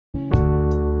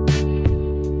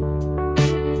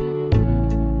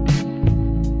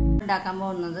ഉണ്ടാക്കാൻ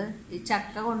പോകുന്നത് ഈ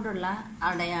ചക്ക കൊണ്ടുള്ള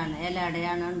അടയാണ്, ഇല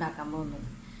അടയാണ് ഉണ്ടാക്കാൻ പോകുന്നത്.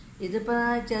 ഇതിപ്പോൾ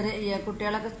ചെറിയ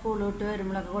കുട്ടികളൊക്കെ സ്കൂൾ വിട്ട്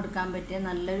വരുമ്പോഴൊക്കെ കൊടുക്കാൻ പറ്റിയ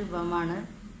നല്ലൊരു വിഭവമാണ്.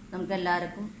 നമുക്ക്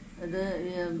എല്ലാവർക്കും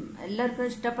എല്ലാവർക്കും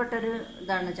ഇഷ്ടപ്പെട്ടൊരു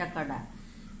ഇതാണ് ചക്കട.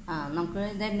 നമുക്ക്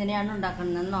ഇതെങ്ങനെയാണ്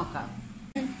ഉണ്ടാക്കുന്നതെന്ന് നോക്കാം.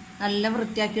 നല്ല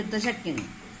വൃത്തിയാക്കിയെടുത്ത ചക്കയാണ്.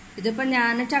 ഇതിപ്പോൾ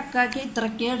ഞാൻ ചക്കാക്കി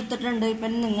ഇത്രയ്ക്ക് എടുത്തിട്ടുണ്ട്.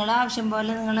 ഇപ്പം നിങ്ങളുടെ ആവശ്യം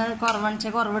പോലെ നിങ്ങൾ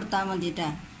കുറവെടുത്താൽ മതിയിട്ടാ.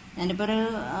 ഞാനിപ്പോൾ ഒരു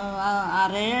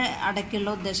 6 അടയ്ക്കുള്ള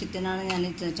ഉദ്ദേശത്തിനാണ് ഞാൻ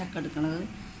ചക്ക എടുക്കുന്നത്.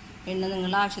 പിന്നെ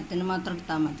നിങ്ങളുടെ ആവശ്യത്തിന് മാത്രം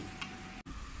എടുത്താൽ മതി.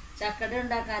 ചക്കട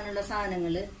ഉണ്ടാക്കാനുള്ള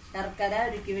സാധനങ്ങൾ: ശർക്കര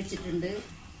ഉരുക്കി വെച്ചിട്ടുണ്ട്,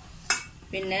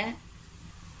 പിന്നെ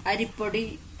അരിപ്പൊടി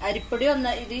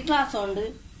ഇത് ഈ ഗ്ലാസ് കൊണ്ട്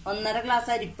 1.5 ഗ്ലാസ്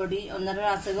അരിപ്പൊടി, 1.5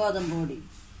 ഗ്ലാസ് ഗോതമ്പ് പൊടി,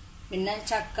 പിന്നെ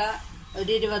ചക്ക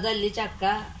ഒരു 20 അല്ലി ചക്ക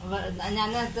ഞാൻ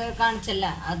നേരത്തെ കാണിച്ചല്ല,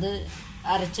 അത്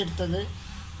അരച്ചെടുത്തത്,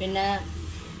 പിന്നെ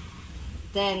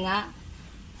തേങ്ങ,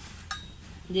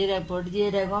 ജീരകപ്പൊടി,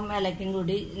 ജീരകവും ഏലക്കും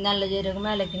കൂടി, നല്ല ജീരകവും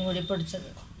ഏലക്കും കൂടി പൊടിച്ചത്.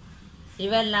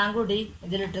 ഇവെല്ലാം കൂടി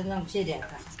ഇതിലിട്ട് നമുക്ക്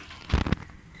ശരിയാക്കാം.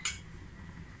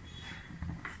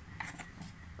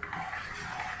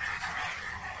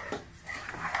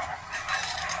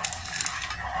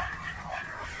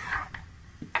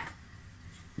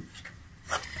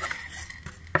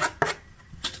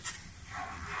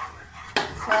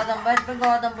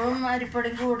 ഗോതമ്പും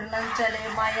അരിപ്പൊടിയും കൂടുന്നത് വെച്ചാൽ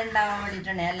മയം ഉണ്ടാകാൻ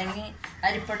വേണ്ടിയിട്ടാണ്. അല്ലെങ്കിൽ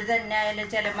അരിപ്പൊടി തന്നെ ആയാലും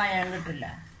ചില മയം കിട്ടില്ല.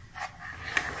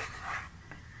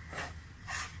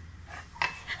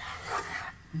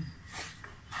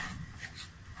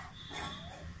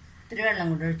 ഇത്തിരി വെള്ളം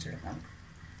കൂടി ഒഴിച്ചെടുക്കാം.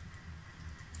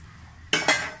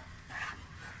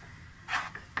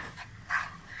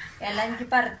 എല്ലാം എനിക്ക്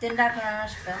പരത്തി ഉണ്ടാക്കണതാണ്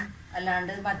ഇഷ്ടം.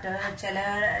 അല്ലാണ്ട് മറ്റേ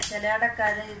ചില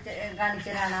അടക്കാർ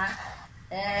കാണിക്കലാണ്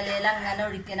ഇലയിൽ അങ്ങനെ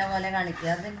ഒഴിക്കുന്ന പോലെ കാണിക്കുക.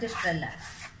 അതെനിക്ക് ഇഷ്ടമല്ല.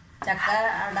 ചക്ക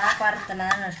അട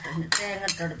പരത്തണതാണ് ഇഷ്ടം. തേങ്ങ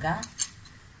ഇട്ട് കൊടുക്കാം.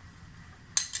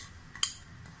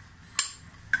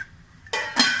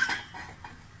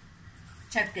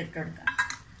 ചക്ക ഇട്ട് കൊടുക്കാം.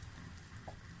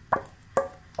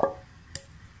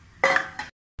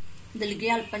 ഇതിലേക്ക്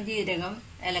അല്പം ജീരകം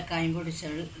ഏലക്കായും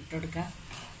പൊടിച്ചത് ഇട്ട് കൊടുക്കാം.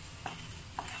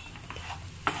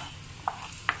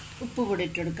 ഉപ്പ് പൊടി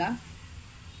ഇട്ട് കൊടുക്കാം.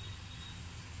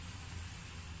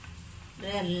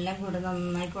 ഇതെല്ലാം കൂടെ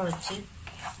നന്നായി കുഴച്ച്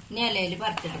ഇനി ഇലയിൽ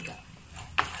പരത്തെടുക്കാം.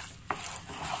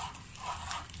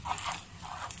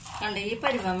 കണ്ട ഈ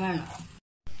പരുവം വേണം.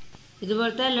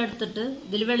 ഇതുപോലത്തെ ഇല എടുത്തിട്ട്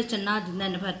ഇതിൽ വെളിച്ചെണ്ണ ആദ്യം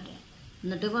തന്നെ പരറ്റുക.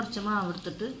 എന്നിട്ട് കുറച്ച് മാവ്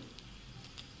എടുത്തിട്ട്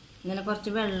ഇങ്ങനെ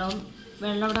കുറച്ച് വെള്ളം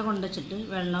ഇവിടെ കൊണ്ടുവച്ചിട്ട്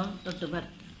വെള്ളം തൊട്ട്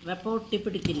പരത്തുക. അപ്പോൾ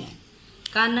ഒട്ടിപ്പിടിക്കില്ല.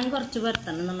 കനം കുറച്ച്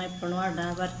പരത്തണം. നമ്മൾ എപ്പോഴും അട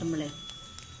പരത്തുമ്പോഴേ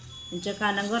എന്നുവെച്ചാൽ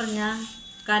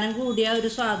കനം കൂടിയാൽ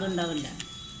ഒരു സ്വാദം ഉണ്ടാവില്ല.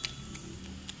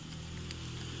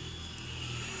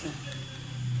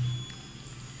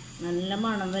 നല്ല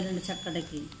മണം വരുന്നുണ്ട്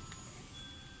ചക്കടയ്ക്ക്.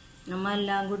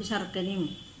 നമ്മളെല്ലാം കൂടി ശർക്കരയും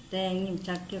തേങ്ങയും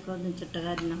ചക്കയൊക്കെ ഒന്നിച്ചിട്ട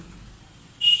കാരണം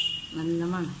നല്ല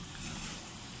മണം.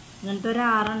 ഇങ്ങനത്തെ ഒരു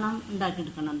 6 എണ്ണം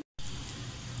ഉണ്ടാക്കിയെടുക്കണം.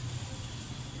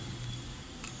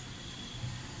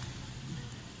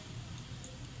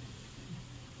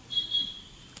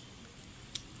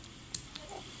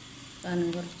 കനം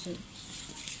കുറച്ച്.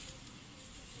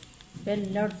 ഇപ്പം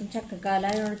എല്ലായിടത്തും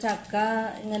ചക്കക്കാലമായതുകൊണ്ട് ചക്ക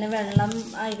ഇങ്ങനെ വെള്ളം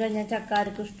ആയി കഴിഞ്ഞാൽ ചക്ക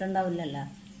ആർക്കും ഇഷ്ടമുണ്ടാവില്ലല്ലോ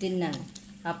തിന്നാൻ.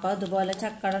 അപ്പോൾ അതുപോലെ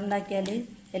ചക്കട ഉണ്ടാക്കിയാൽ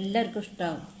എല്ലാവർക്കും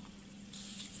ഇഷ്ടമാവും.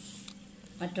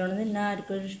 മറ്റോണ്ട് തിന്നാൻ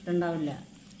ആർക്കും ഒരു ഇഷ്ടമുണ്ടാവില്ല.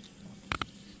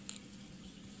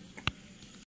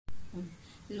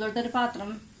 ഇതുപോലത്തെ ഒരു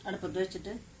പാത്രം അടുപ്പത്ത്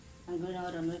വെച്ചിട്ട് നമുക്ക്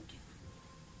ഓരോന്ന് വയ്ക്കാം.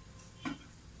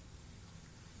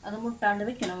 അത് മുട്ടാണ്ട്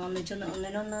വെക്കണം.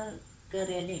 ഒന്നിനൊന്ന്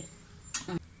കയറിയാലേ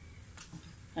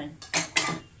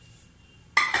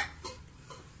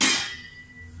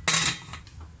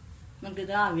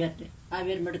നമുക്കിത് ആവി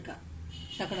വരുമ്പോൾ എടുക്കാം.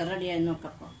 ചക്കട റെഡിയായി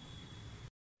നോക്കാം. അപ്പോൾ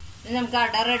ഇനി നമുക്ക്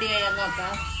അട റെഡിയായി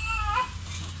നോക്കാം.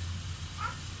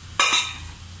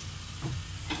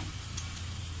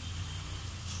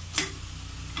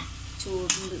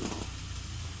 ചൂടുണ്ട്,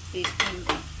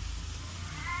 ടേസ്റ്റുണ്ട്.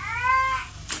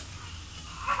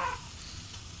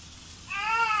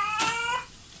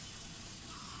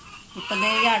 ഇപ്പം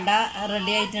ഈ അട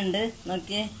റെഡി ആയിട്ടുണ്ട്.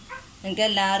 നോക്കിയേ, നിങ്ങൾക്ക്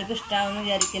എല്ലാവർക്കും ഇഷ്ടമാവുമെന്ന്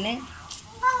വിചാരിക്കുന്നു.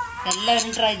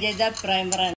 എല്ലാവരും ട്രൈ ചെയ്ത അഭിപ്രായം പറയാം.